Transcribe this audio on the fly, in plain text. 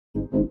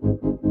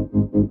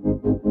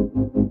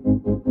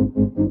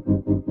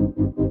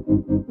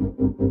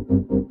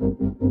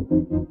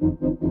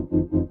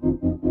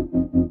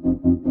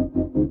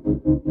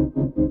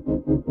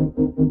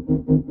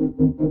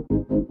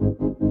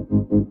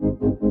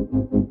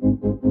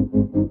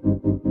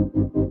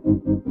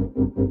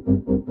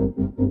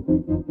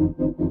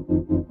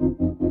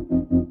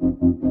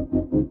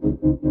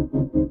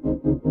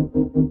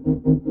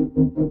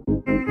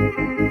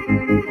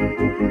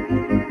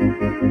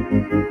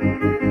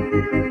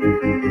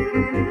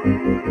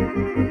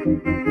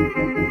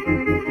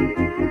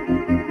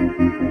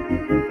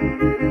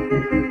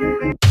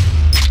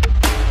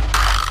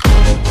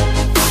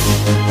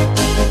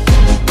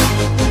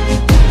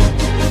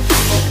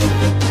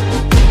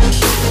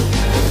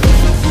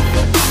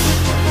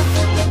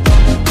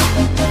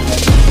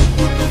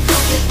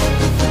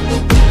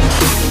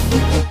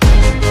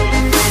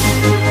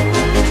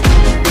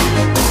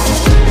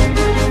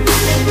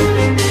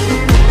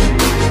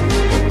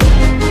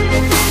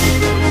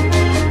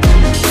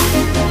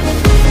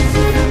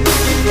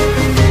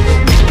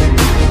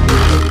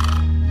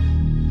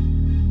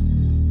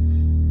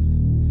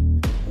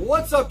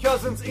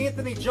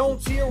Anthony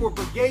Jones here with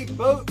Brigade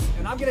Boats,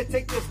 and I'm going to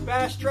take this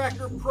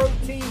Basstracker Pro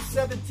Team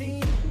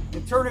 17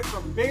 and turn it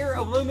from bare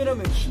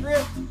aluminum and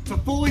strip to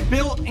fully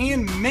built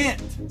and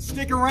mint.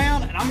 Stick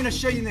around and I'm going to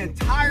show you the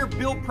entire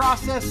build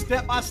process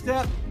step by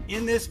step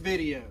in this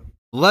video.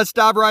 Let's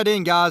dive right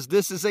in, guys.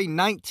 This is a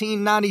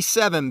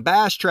 1997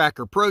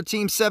 Basstracker Pro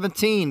Team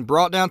 17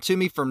 brought down to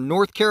me from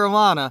North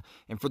Carolina.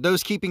 And for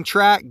those keeping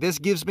track, this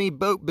gives me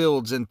boat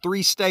builds in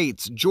 3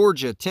 states,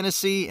 Georgia,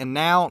 Tennessee, and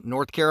now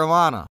North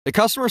Carolina. The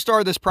customer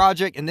started this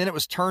project and then it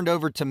was turned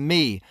over to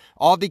me.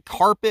 All the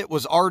carpet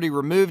was already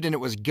removed and it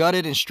was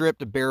gutted and stripped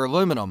to bare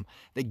aluminum.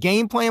 The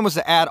game plan was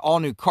to add all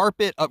new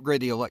carpet,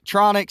 upgrade the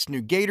electronics,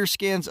 new Gator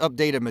Skinz,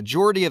 update a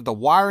majority of the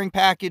wiring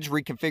package,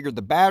 reconfigure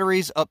the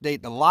batteries,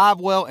 update the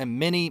LIVEWELL,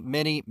 and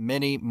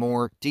many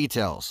more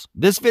details.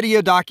 This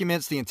video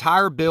documents the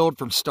entire build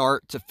from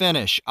start to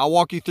finish. I'll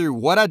walk you through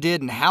what I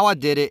did and how I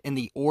did it in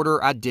the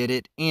order I did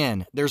it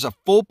in. There's a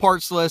full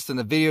parts list in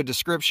the video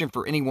description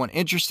for anyone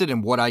interested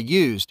in what I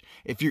used.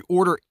 If you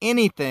order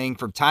anything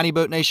from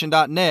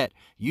tinyboatnation.net,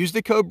 use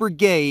the code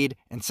BRIGADE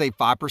and save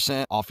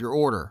 5% off your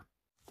order.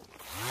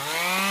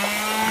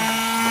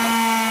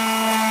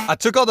 I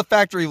took all the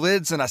factory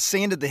lids and I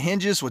sanded the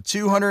hinges with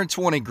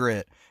 220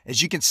 grit.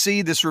 As you can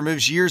see, this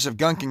removes years of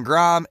gunk and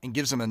grime and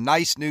gives them a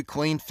nice new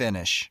clean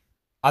finish.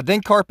 I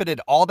then carpeted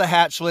all the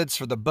hatch lids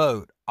for the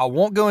boat. I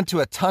won't go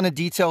into a ton of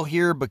detail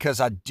here because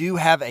I do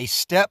have a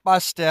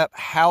step-by-step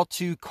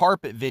how-to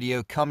carpet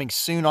video coming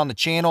soon on the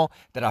channel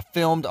that I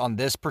filmed on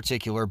this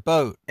particular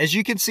boat. As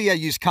you can see, I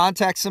used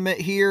contact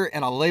cement here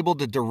and I labeled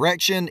the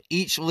direction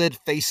each lid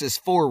faces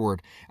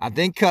forward. I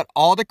then cut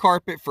all the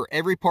carpet for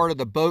every part of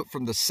the boat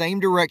from the same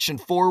direction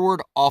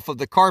forward off of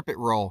the carpet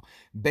roll.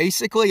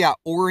 Basically, I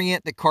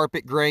orient the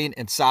carpet grain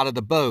inside of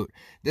the boat.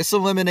 This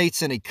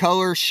eliminates any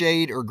color,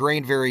 shade, or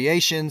grain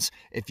variations.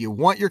 If you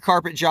want your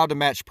carpet job to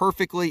match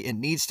perfectly, it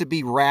needs to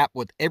be wrapped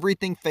with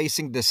everything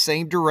facing the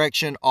same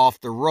direction off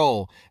the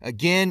roll.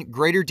 Again,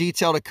 greater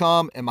detail to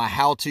come in my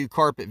how-to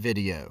carpet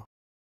video.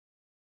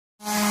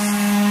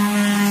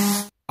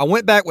 I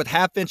went back with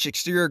 1/2-inch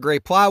exterior gray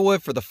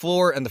plywood for the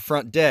floor and the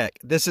front deck.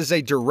 This is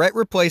a direct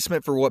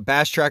replacement for what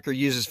Basstracker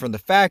uses from the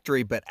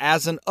factory, but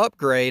as an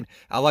upgrade,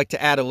 I like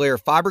to add a layer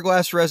of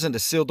fiberglass resin to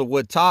seal the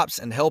wood tops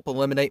and help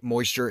eliminate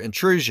moisture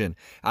intrusion.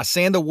 I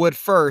sand the wood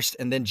first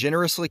and then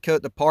generously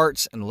coat the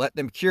parts and let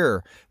them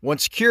cure.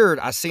 Once cured,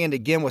 I sand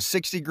again with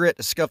 60 grit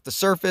to scuff the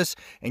surface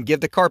and give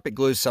the carpet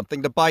glue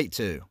something to bite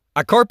to.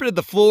 I carpeted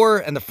the floor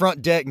and the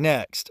front deck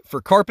next. For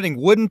carpeting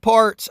wooden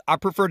parts, I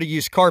prefer to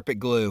use carpet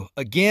glue.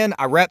 Again,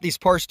 I wrap these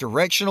parts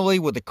directionally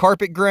with the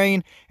carpet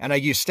grain and I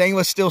use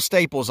stainless steel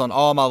staples on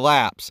all my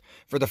laps.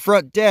 For the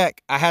front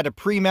deck, I had to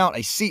pre-mount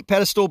a seat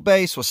pedestal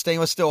base with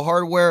stainless steel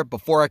hardware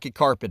before I could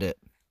carpet it.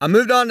 I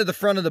moved on to the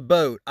front of the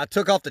boat. I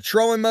took off the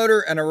trolling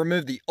motor and I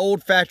removed the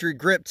old factory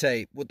grip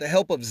tape. With the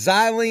help of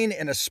xylene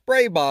and a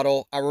spray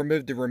bottle, I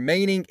removed the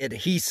remaining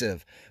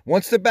adhesive.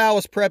 Once the bow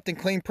was prepped and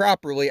cleaned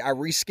properly, I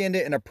reskinned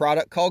it in a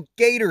product called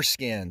Gator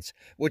Skinz,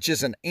 which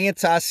is an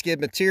anti-skid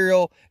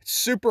material. It's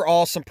super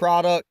awesome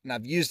product and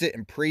I've used it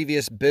in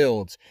previous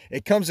builds.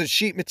 It comes in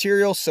sheet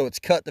material, so it's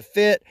cut to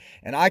fit,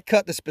 and I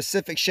cut the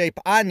specific shape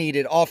I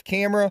needed off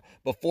camera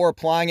before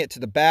applying it to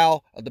the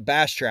bow of the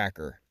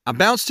Basstracker. I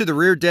bounced to the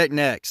rear deck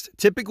next.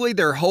 Typically,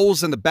 there are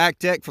holes in the back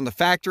deck from the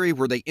factory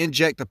where they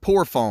inject the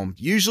pour foam.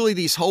 Usually,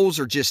 these holes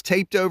are just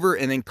taped over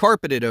and then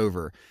carpeted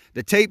over.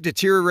 The tape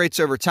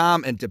deteriorates over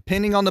time, and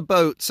depending on the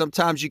boat,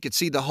 sometimes you can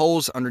see the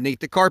holes underneath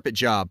the carpet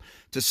job.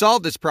 To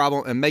solve this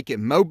problem and make it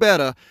mo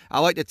better, I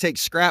like to take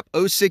scrap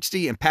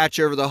 060 and patch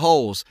over the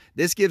holes.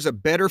 This gives a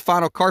better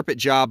final carpet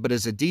job, but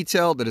is a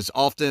detail that is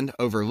often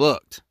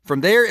overlooked.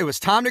 From there, it was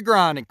time to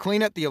grind and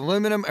clean up the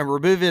aluminum and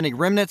remove any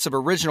remnants of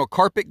original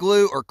carpet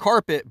glue or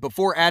carpet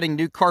before adding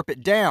new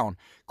carpet down.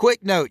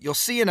 Quick note, you'll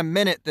see in a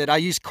minute that I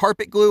use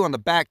carpet glue on the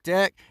back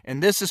deck,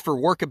 and this is for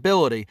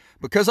workability.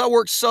 Because I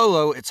work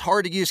solo, it's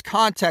hard to use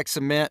contact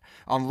cement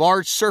on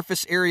large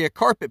surface area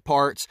carpet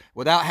parts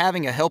without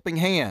having a helping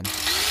hand.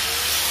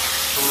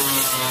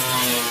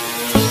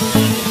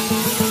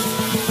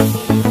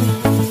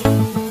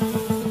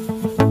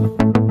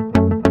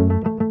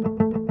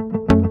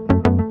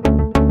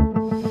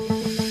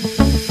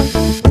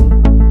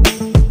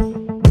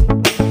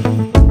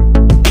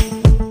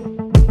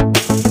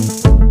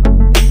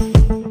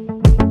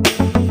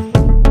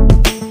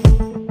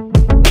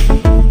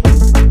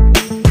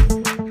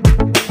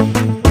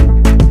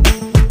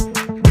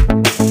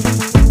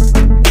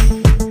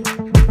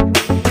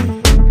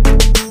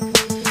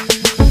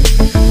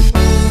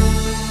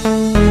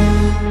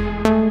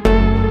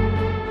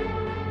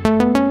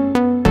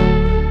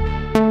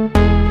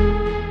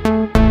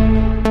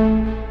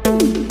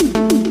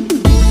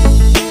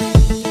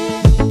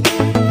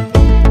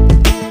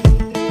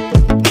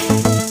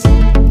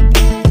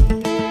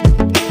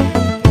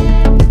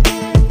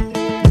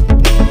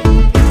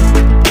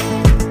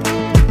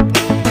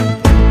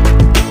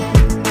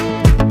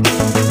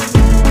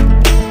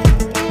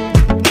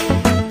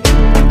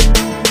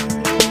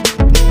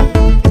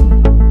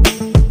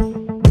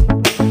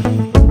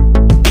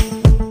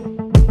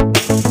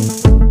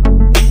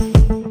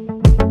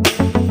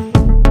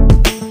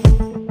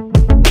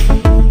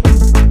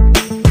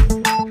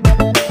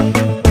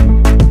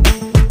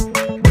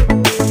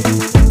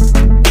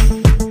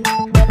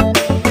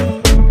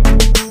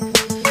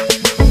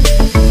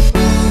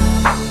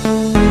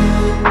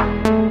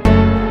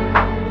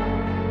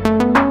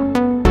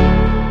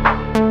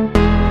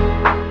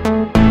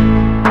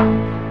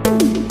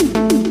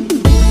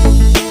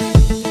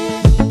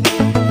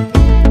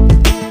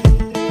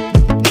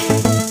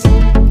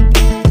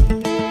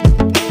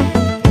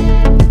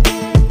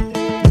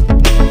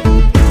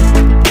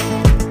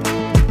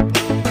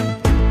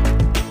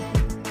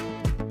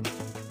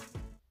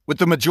 With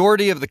the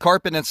majority of the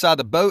carpet inside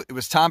the boat, it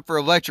was time for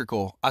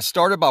electrical. I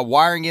started by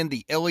wiring in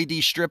the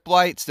LED strip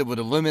lights that would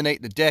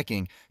illuminate the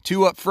decking,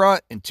 2 up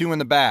front and 2 in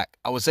the back.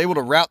 I was able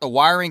to route the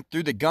wiring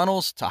through the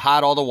gunnels to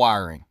hide all the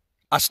wiring.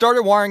 I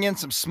started wiring in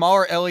some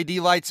smaller LED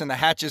lights in the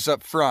hatches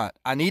up front.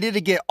 I needed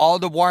to get all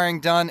the wiring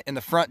done in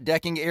the front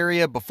decking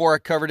area before I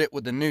covered it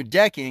with the new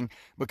decking,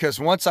 because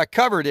once I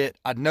covered it,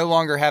 I'd no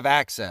longer have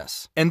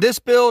access. In this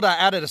build, I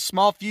added a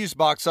small fuse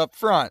box up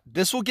front.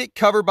 This will get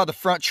covered by the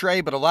front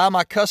tray, but allow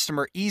my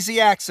customer easy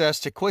access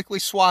to quickly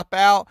swap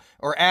out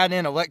or add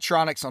in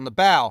electronics on the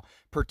bow,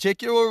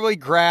 particularly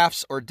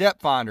graphs or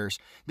depth finders.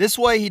 This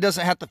way he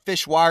doesn't have to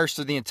fish wires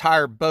through the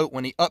entire boat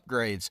when he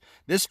upgrades.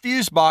 This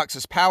fuse box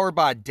is powered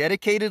by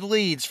dedicated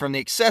leads from the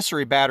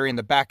accessory battery in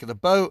the back of the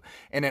boat,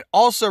 and it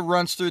also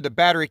runs through the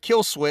battery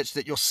kill switch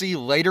that you'll see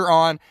later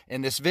on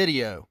in this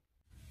video.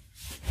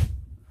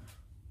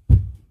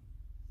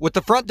 With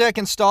the front deck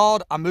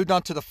installed, I moved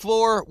on to the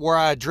floor where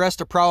I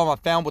addressed a problem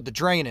I found with the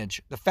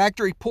drainage. The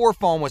factory pour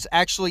foam was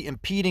actually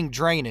impeding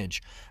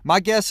drainage. My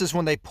guess is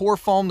when they pour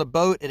foamed the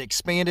boat, it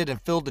expanded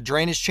and filled the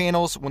drainage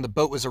channels when the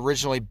boat was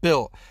originally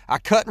built. I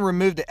cut and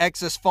removed the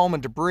excess foam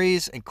and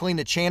debris and cleaned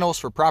the channels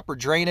for proper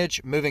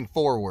drainage moving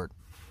forward.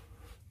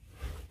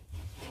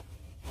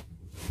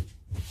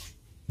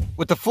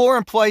 With the floor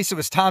in place, it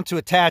was time to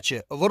attach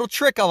it. A little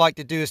trick I like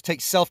to do is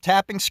take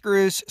self-tapping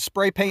screws,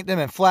 spray paint them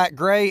in flat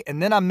gray,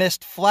 and then I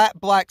mist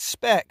flat black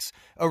specks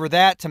over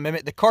that to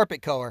mimic the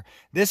carpet color.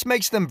 This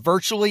makes them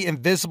virtually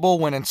invisible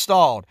when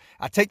installed.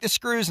 I take the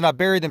screws and I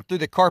bury them through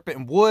the carpet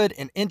and wood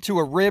and into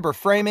a rib or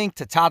framing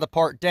to tie the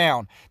part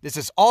down. This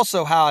is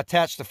also how I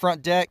attach the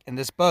front deck in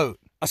this boat.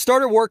 I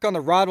started work on the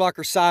rod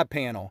locker side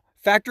panel.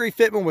 Factory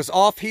fitment was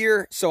off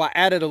here, so I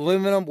added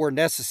aluminum where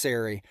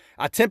necessary.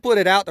 I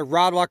templated out the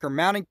rod locker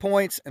mounting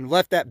points and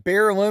left that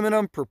bare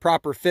aluminum for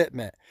proper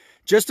fitment.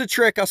 Just a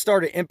trick I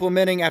started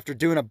implementing after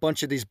doing a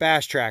bunch of these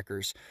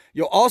Basstrackers.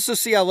 You'll also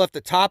see I left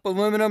the top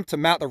aluminum to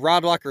mount the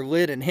rod locker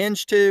lid and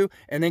hinge to,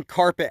 and then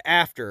carpet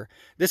after.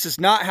 This is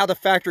not how the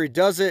factory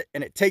does it,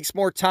 and it takes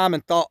more time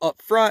and thought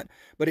up front,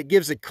 but it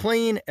gives a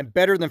clean and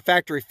better than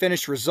factory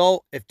finished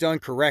result if done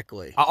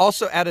correctly. I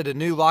also added a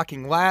new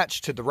locking latch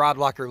to the rod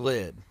locker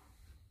lid.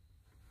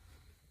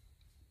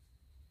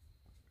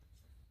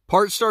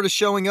 Parts started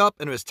showing up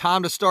and it was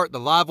time to start the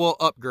LIVEWELL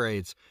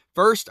upgrades.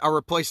 First, I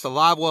replaced the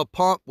LIVEWELL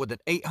pump with an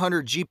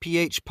 800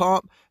 GPH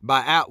pump by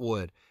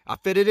Atwood. I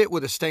fitted it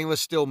with a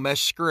stainless steel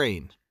mesh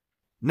screen.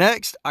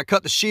 Next, I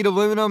cut the sheet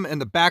aluminum in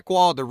the back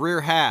wall of the rear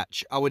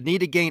hatch. I would need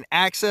to gain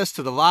access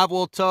to the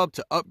LIVEWELL tub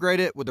to upgrade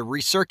it with a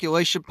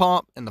recirculation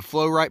pump and the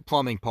FlowRite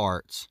plumbing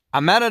parts.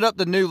 I mounted up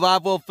the new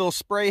LIVEWELL fill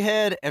spray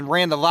head and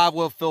ran the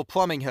LIVEWELL fill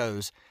plumbing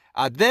hose.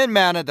 I then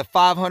mounted the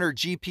 500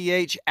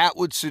 GPH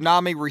Atwood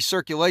Tsunami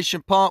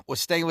recirculation pump with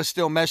stainless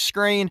steel mesh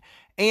screen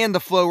and the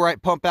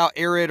FlowRite pump out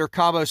aerator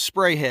combo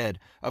spray head.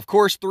 Of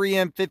course,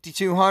 3M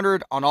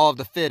 5200 on all of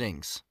the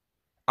fittings.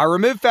 I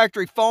removed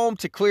factory foam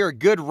to clear a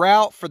good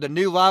route for the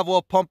new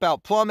LIVEWELL pump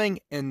out plumbing,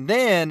 and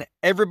then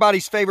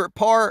everybody's favorite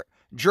part,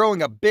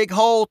 drilling a big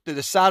hole through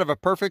the side of a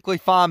perfectly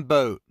fine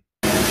boat.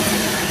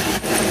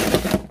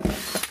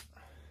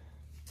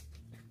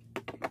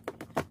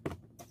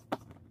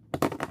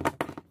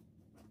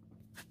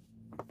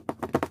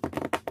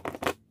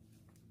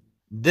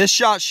 This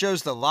shot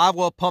shows the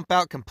LIVEWELL pump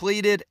out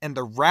completed and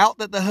the route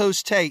that the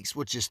hose takes,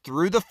 which is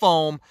through the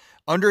foam,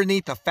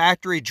 underneath the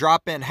factory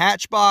drop-in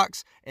hatch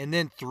box, and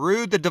then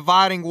through the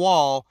dividing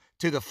wall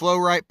to the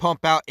FlowRite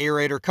pump out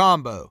aerator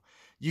combo.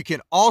 You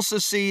can also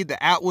see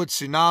the Atwood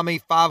Tsunami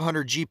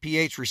 500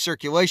 GPH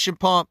recirculation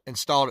pump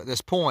installed at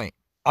this point.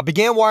 I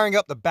began wiring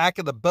up the back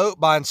of the boat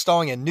by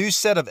installing a new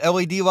set of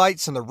LED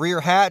lights in the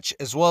rear hatch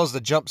as well as the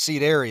jump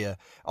seat area.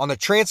 On the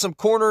transom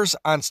corners,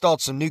 I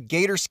installed some new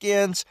Gator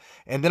Skinz,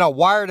 and then I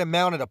wired and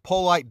mounted a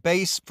pole light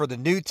base for the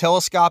new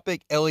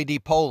telescopic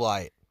LED pole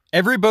light.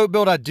 Every boat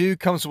build I do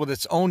comes with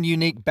its own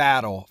unique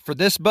battle. For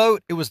this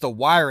boat, it was the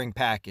wiring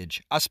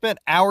package. I spent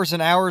hours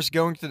and hours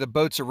going through the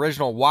boat's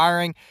original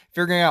wiring,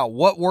 figuring out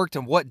what worked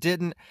and what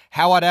didn't,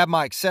 how I'd add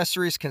my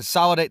accessories,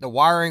 consolidate the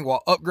wiring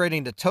while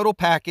upgrading the total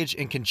package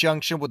in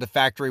conjunction with the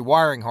factory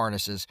wiring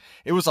harnesses.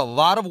 It was a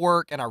lot of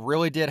work and I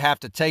really did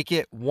have to take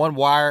it one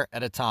wire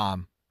at a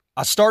time.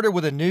 I started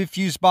with a new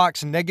fuse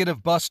box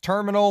negative bus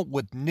terminal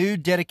with new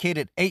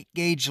dedicated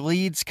 8-gauge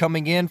leads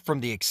coming in from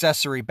the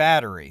accessory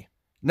battery.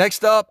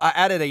 Next up, I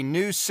added a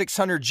new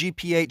 600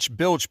 GPH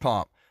bilge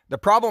pump. The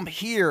problem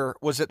here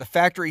was that the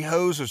factory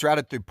hose was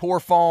routed through pour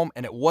foam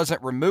and it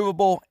wasn't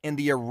removable, and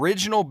the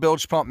original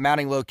bilge pump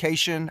mounting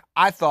location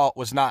I thought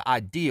was not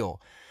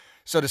ideal.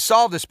 So to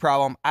solve this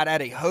problem, I'd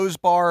add a hose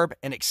barb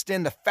and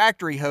extend the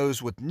factory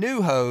hose with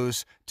new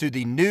hose to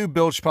the new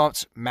bilge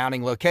pump's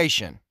mounting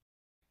location.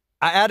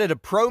 I added a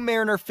Pro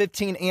Mariner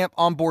 15 amp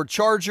onboard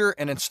charger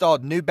and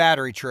installed new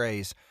battery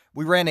trays.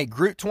 We ran a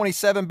Group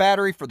 27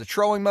 battery for the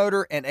trolling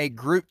motor and a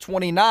Group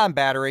 29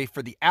 battery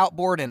for the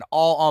outboard and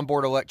all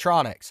onboard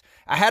electronics.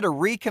 I had to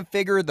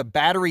reconfigure the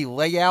battery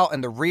layout in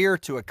the rear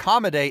to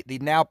accommodate the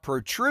now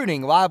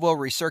protruding LIVEWELL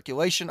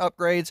recirculation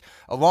upgrades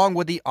along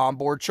with the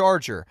onboard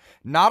charger.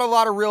 Not a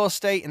lot of real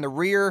estate in the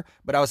rear,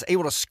 but I was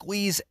able to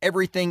squeeze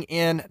everything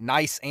in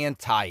nice and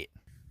tight.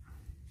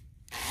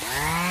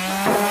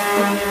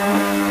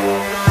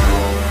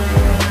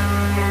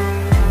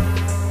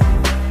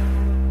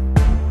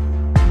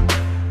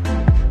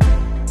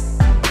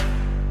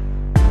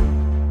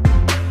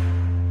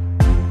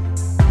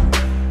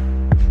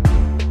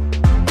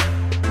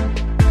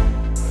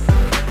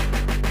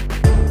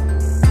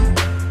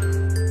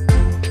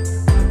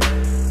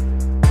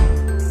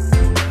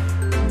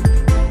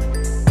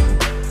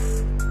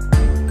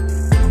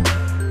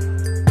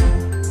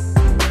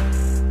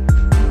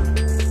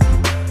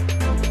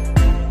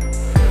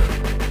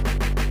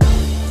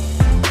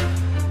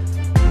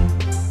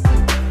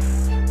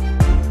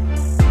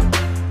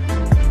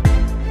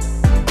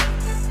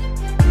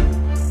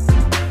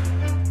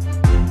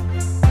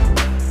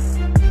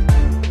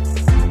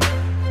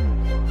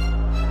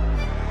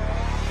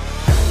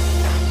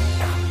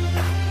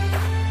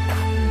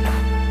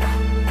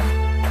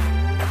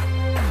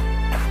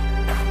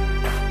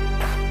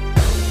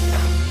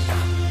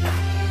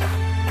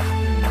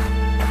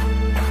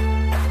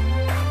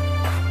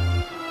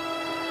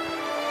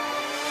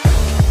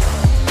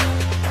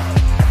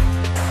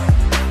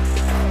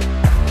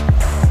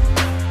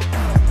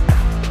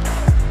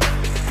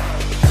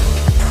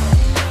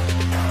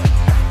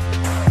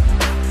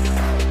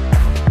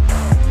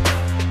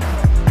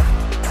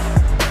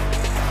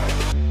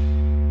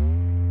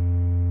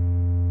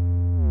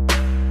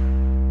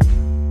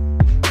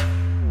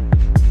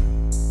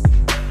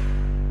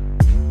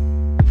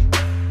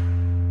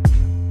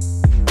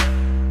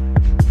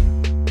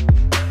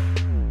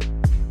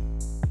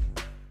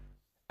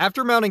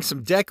 After mounting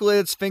some deck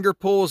lids, finger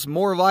pulls,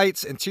 more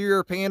lights,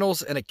 interior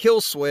panels, and a kill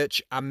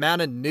switch, I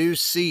mounted new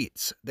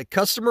seats. The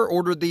customer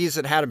ordered these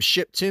and had them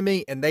shipped to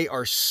me, and they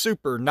are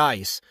super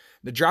nice.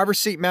 The driver's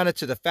seat mounted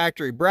to the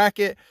factory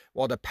bracket,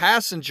 while the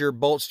passenger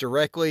bolts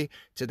directly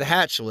to the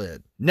hatch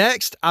lid.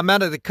 Next, I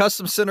mounted the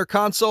custom center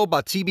console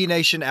by TB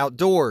Nation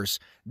Outdoors.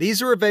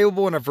 These are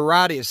available in a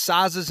variety of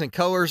sizes and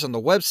colors on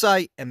the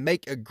website and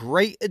make a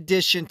great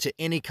addition to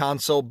any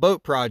console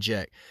boat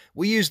project.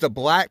 We used the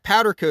black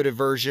powder-coated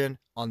version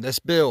on this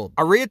build.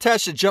 I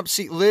reattached the jump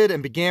seat lid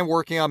and began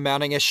working on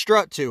mounting a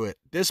strut to it.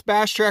 This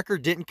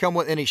Basstracker didn't come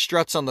with any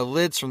struts on the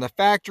lids from the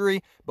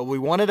factory, but we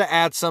wanted to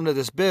add some to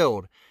this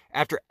build.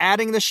 After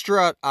adding the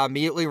strut, I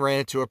immediately ran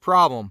into a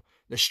problem.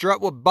 The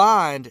strut would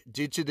bind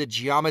due to the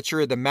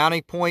geometry of the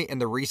mounting point and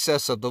the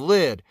recess of the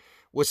lid.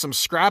 With some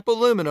scrap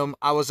aluminum,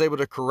 I was able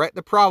to correct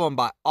the problem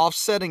by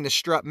offsetting the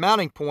strut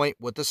mounting point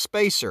with a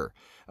spacer.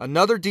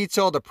 Another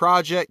detail of the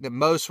project that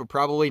most would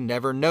probably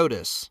never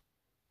notice.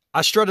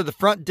 I strutted the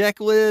front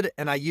deck lid,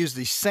 and I used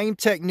the same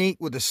technique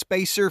with the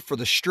spacer for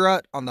the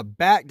strut on the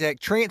back deck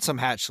transom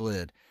hatch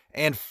lid.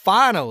 And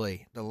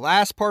finally, the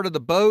last part of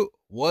the boat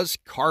was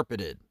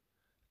carpeted.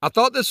 I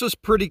thought this was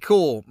pretty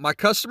cool. My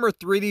customer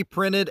 3D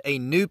printed a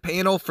new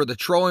panel for the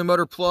trolling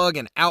motor plug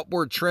and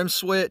outboard trim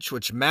switch,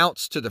 which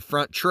mounts to the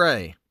front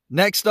tray.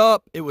 Next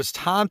up, it was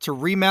time to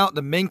remount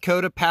the Minn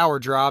Kota power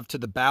drive to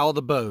the bow of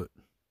the boat.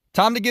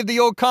 Time to give the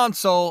old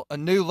console a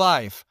new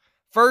life.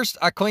 First,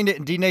 I cleaned it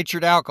in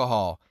denatured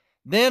alcohol.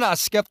 Then I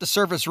scuffed the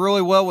surface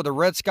really well with a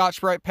red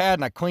Scotch-Brite pad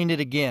and I cleaned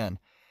it again.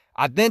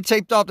 I then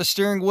taped off the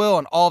steering wheel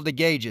and all of the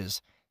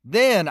gauges.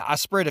 Then I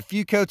sprayed a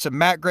few coats of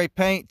matte gray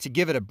paint to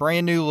give it a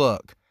brand new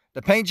look.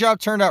 The paint job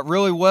turned out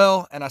really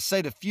well, and I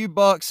saved a few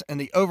bucks in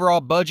the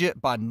overall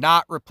budget by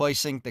not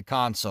replacing the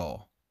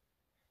console.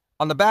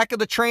 On the back of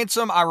the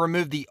transom, I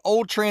removed the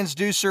old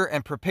transducer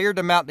and prepared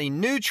to mount the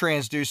new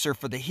transducer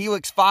for the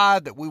Helix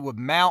 5 that we would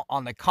mount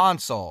on the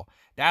console.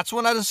 That's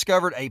when I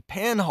discovered a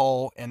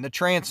pinhole in the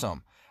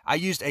transom. I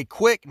used a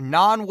quick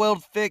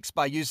non-weld fix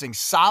by using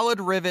solid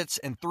rivets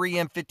and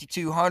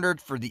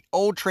 3M5200 for the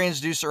old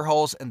transducer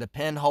holes in the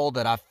pinhole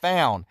that I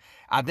found.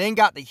 I then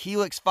got the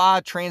Helix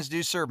 5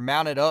 transducer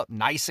mounted up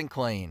nice and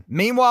clean.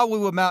 Meanwhile, we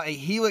would mount a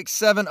Helix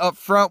 7 up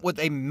front with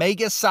a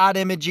mega side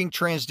imaging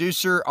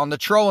transducer on the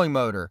trolling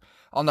motor.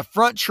 On the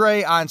front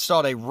tray, I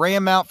installed a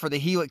ram mount for the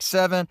Helix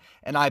 7,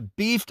 and I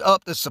beefed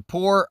up the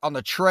support on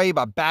the tray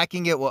by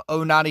backing it with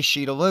 090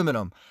 sheet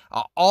aluminum.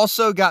 I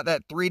also got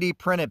that 3D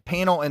printed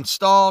panel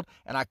installed,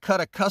 and I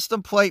cut a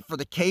custom plate for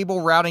the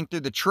cable routing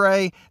through the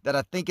tray that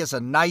I think is a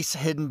nice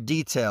hidden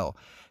detail.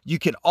 You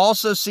can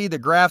also see the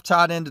graph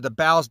tied into the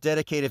bow's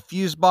dedicated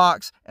fuse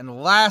box.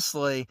 And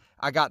lastly,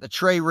 I got the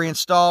tray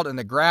reinstalled and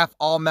the graph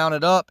all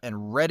mounted up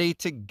and ready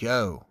to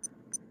go.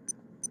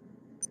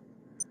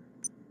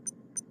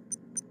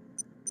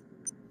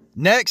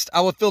 Next,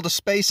 I will fill the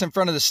space in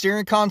front of the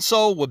steering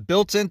console with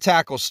built-in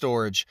tackle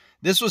storage.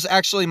 This was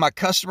actually my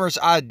customer's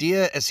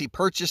idea as he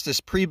purchased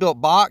this pre-built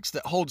box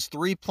that holds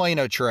 3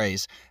 Plano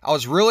trays. I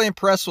was really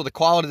impressed with the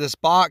quality of this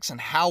box and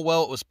how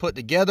well it was put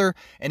together,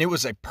 and it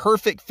was a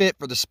perfect fit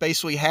for the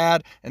space we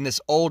had in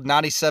this old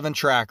 97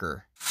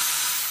 tracker.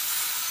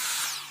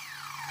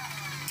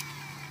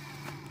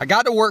 I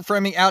got to work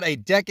framing out a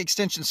deck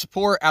extension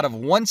support out of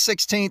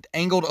 1/16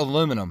 angled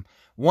aluminum.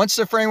 Once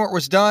the framework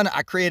was done,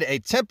 I created a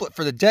template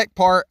for the deck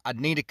part I'd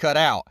need to cut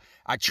out.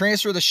 I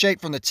transferred the shape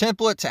from the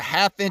template to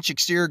 1/2-inch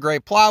exterior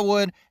grade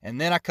plywood,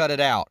 and then I cut it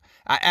out.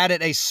 I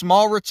added a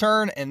small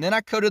return, and then I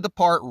coated the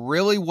part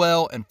really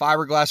well in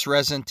fiberglass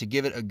resin to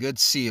give it a good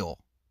seal.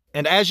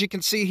 And as you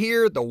can see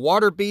here, the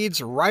water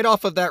beads right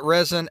off of that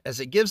resin as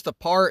it gives the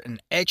part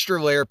an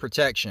extra layer of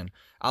protection.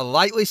 I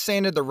lightly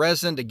sanded the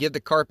resin to give the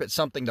carpet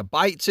something to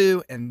bite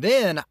to, and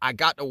then I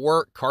got to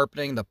work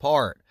carpeting the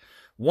part.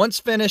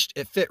 Once finished,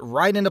 it fit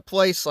right into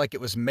place like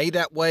it was made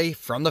that way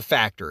from the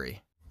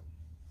factory.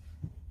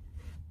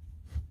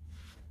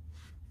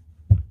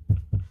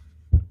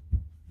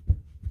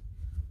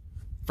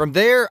 From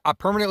there, I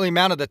permanently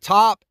mounted the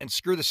top and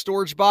screwed the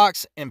storage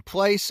box in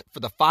place for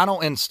the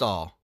final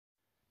install.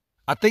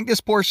 I think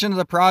this portion of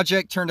the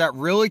project turned out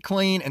really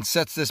clean and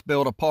sets this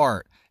build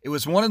apart. It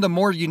was one of the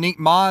more unique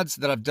mods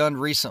that I've done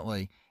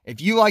recently. If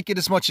you like it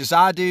as much as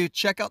I do,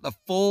 check out the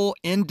full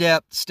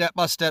in-depth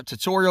step-by-step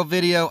tutorial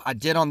video I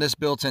did on this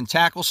built-in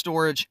tackle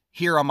storage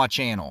here on my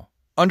channel.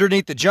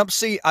 Underneath the jump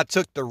seat, I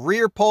took the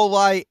rear pole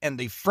light and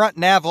the front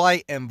nav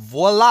light, and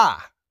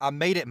voila! I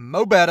made it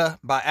mo better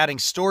by adding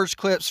storage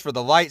clips for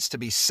the lights to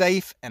be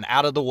safe and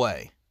out of the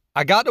way.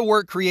 I got to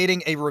work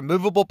creating a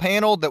removable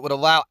panel that would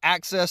allow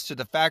access to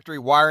the factory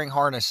wiring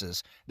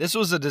harnesses. This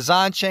was a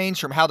design change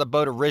from how the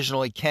boat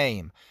originally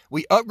came.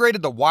 We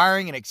upgraded the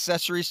wiring and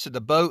accessories to the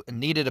boat and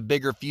needed a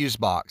bigger fuse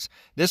box.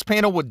 This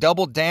panel would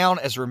double down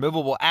as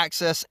removable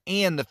access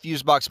and the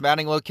fuse box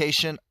mounting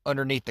location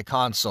underneath the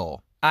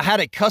console. I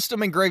had a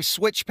custom engraved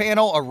switch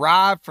panel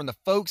arrive from the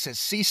folks at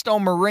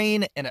Seastone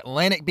Marine in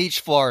Atlantic Beach,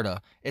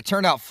 Florida. It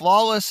turned out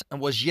flawless and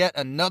was yet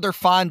another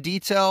fine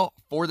detail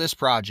for this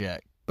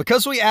project.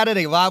 Because we added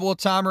a LIVEWELL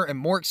timer and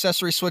more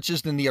accessory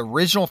switches than the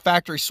original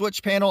factory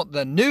switch panel,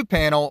 the new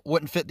panel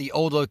wouldn't fit the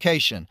old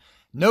location.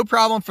 No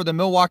problem for the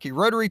Milwaukee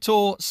rotary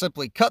tool,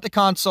 simply cut the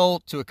console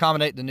to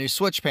accommodate the new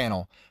switch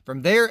panel.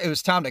 From there, it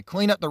was time to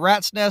clean up the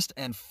rat's nest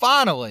and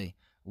finally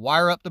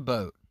wire up the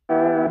boat.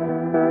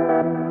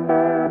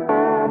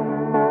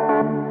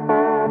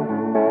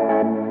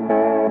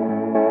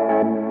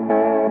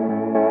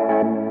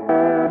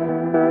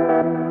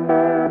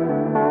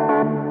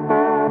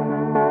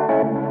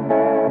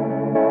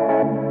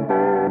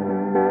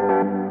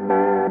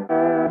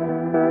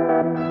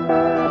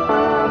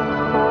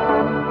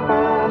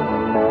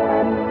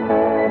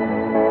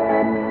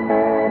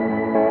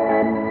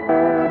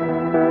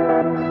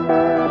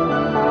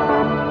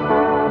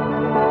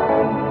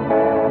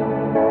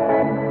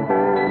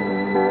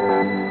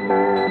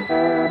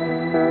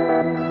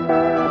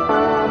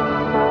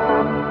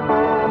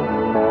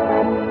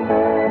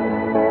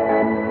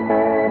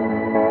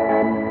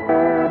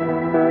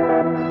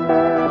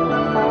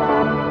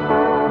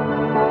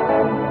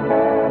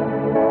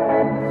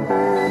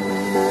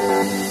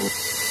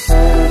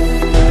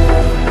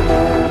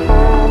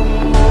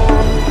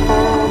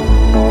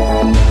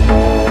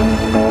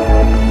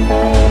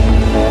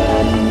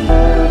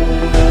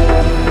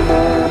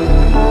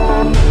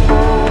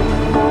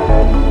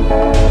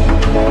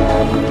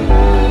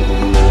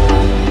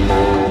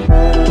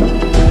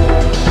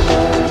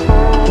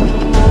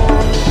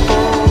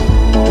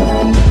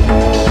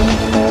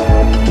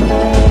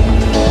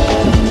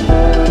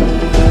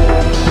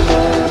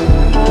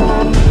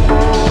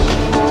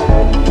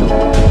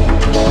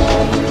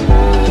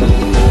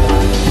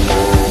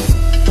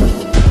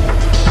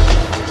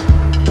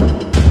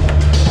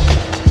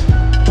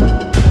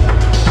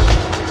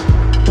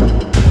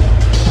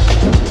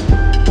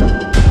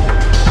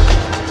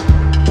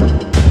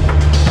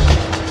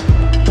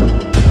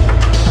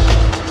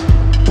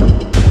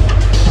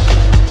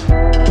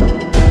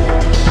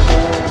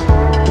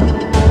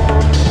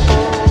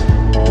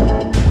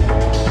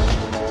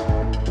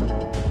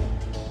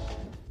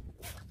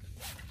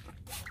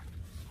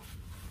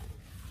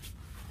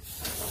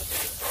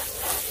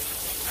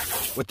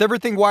 With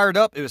everything wired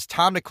up, it was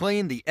time to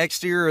clean the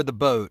exterior of the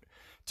boat.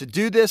 To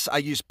do this, I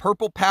used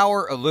Purple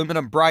Power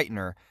aluminum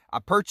brightener. I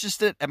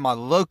purchased it at my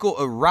local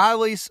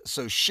O'Reilly's,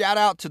 so shout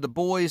out to the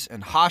boys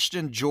in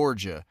Houston,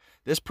 Georgia.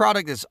 This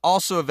product is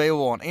also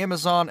available on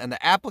Amazon, and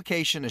the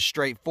application is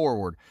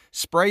straightforward.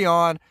 Spray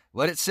on,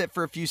 let it sit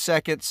for a few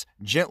seconds,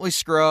 gently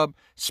scrub,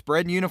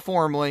 spread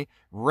uniformly,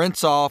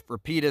 rinse off,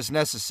 repeat as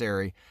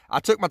necessary. I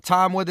took my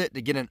time with it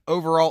to get an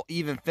overall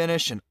even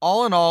finish, and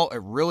all in all,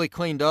 it really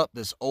cleaned up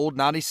this old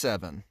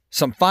 97.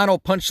 Some final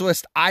punch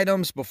list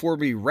items before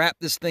we wrap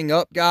this thing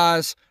up,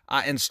 guys.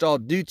 I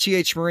installed new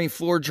TH Marine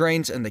floor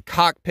drains in the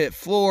cockpit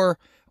floor.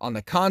 On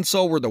the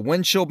console where the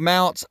windshield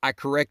mounts, I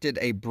corrected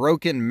a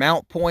broken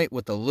mount point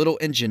with a little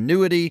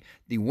ingenuity.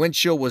 The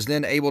windshield was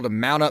then able to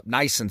mount up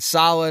nice and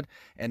solid.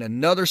 And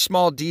another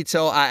small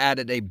detail, I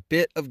added a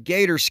bit of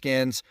Gator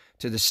Skinz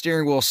to the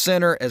steering wheel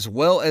center, as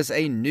well as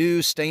a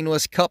new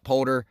stainless cup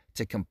holder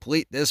to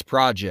complete this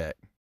project.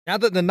 Now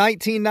that the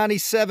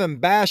 1997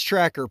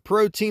 Basstracker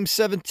Pro Team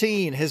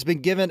 17 has been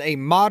given a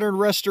modern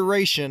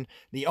restoration,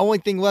 the only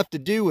thing left to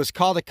do is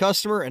call the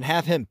customer and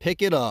have him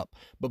pick it up.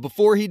 But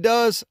before he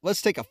does,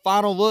 let's take a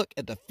final look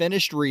at the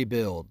finished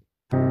rebuild.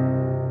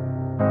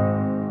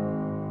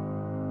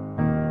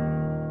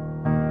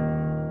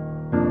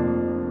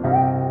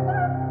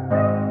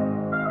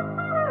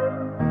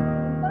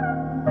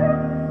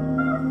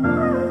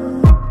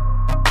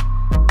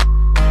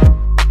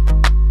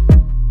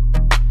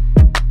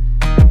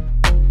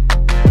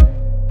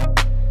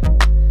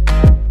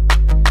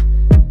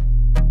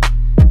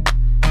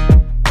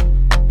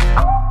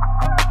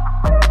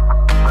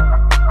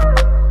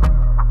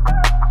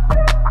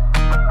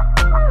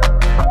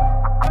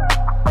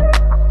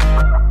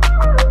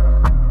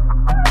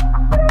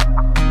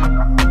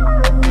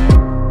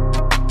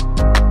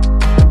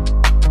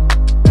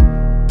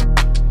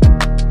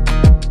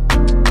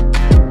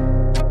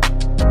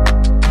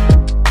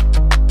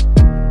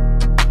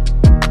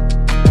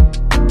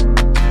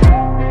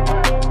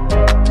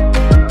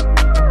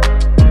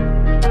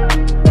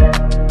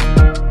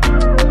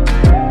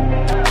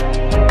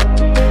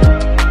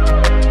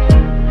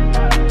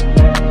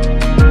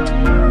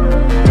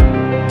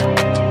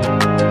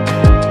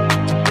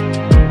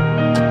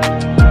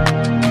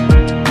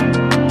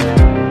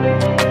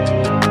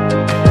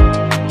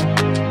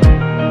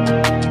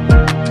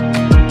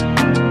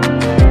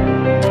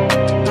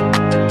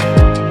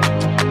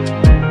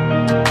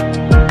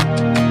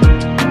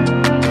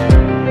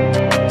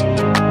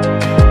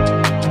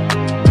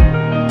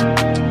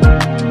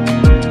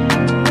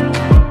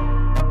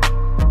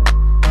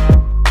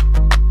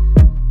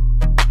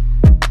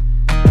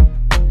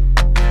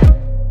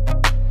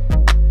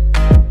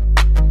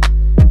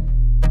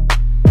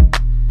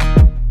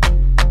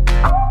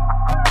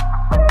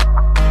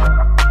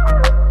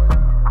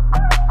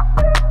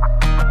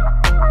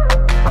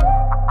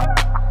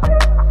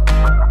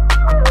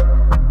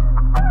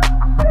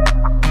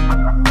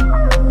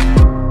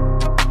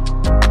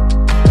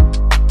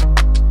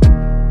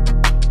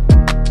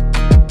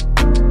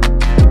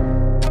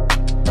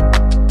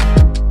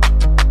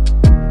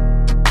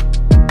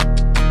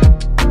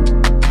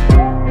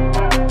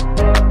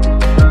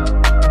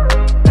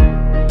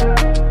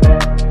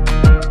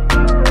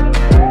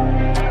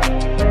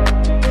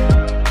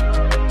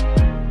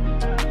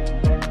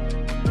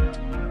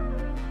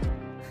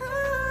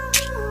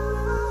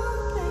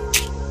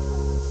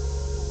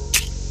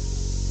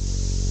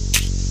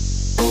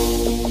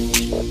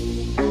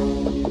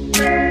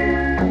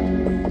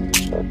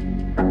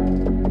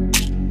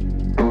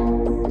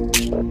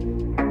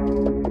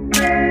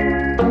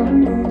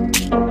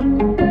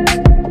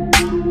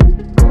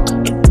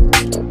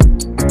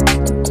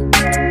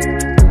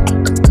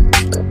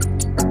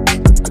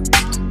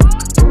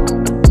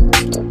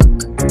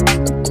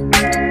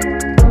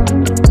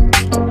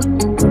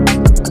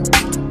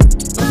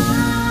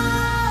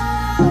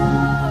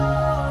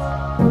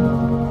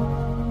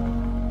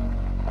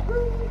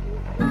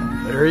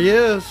 There he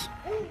is.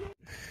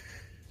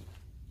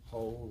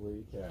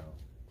 Holy cow.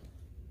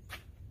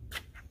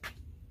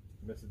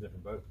 Missed a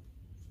different boat.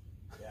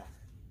 Yeah,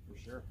 for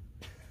sure.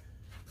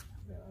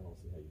 Man, I don't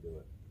see how you do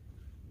it.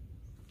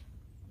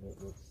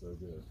 It looks so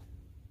good.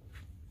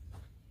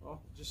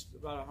 Well, just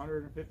about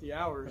 150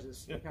 hours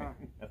is kind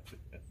of...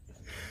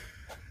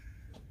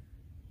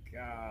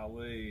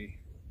 Golly.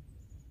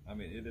 I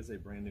mean, it is a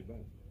brand new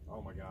boat.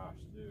 Oh my gosh,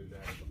 dude,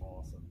 that is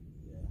awesome.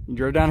 Yeah. You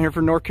drove down here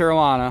from North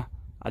Carolina.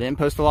 I didn't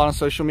post a lot on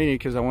social media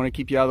because I want to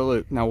keep you out of the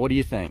loop. Now, what do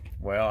you think?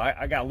 Well,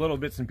 I got little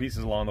bits and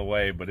pieces along the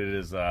way, but it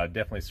has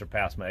definitely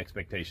surpassed my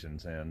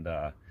expectations, and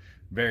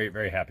very,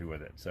 very happy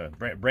with it. So,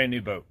 brand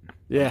new boat.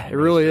 Yeah, it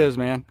really is,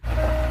 man.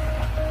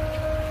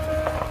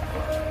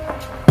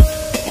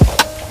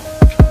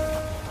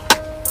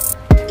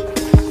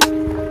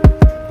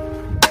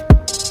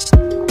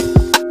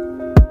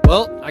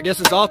 Well, I guess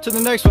it's off to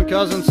the next one,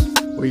 cousins.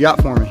 What you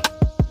got for me?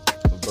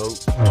 The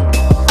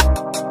boat.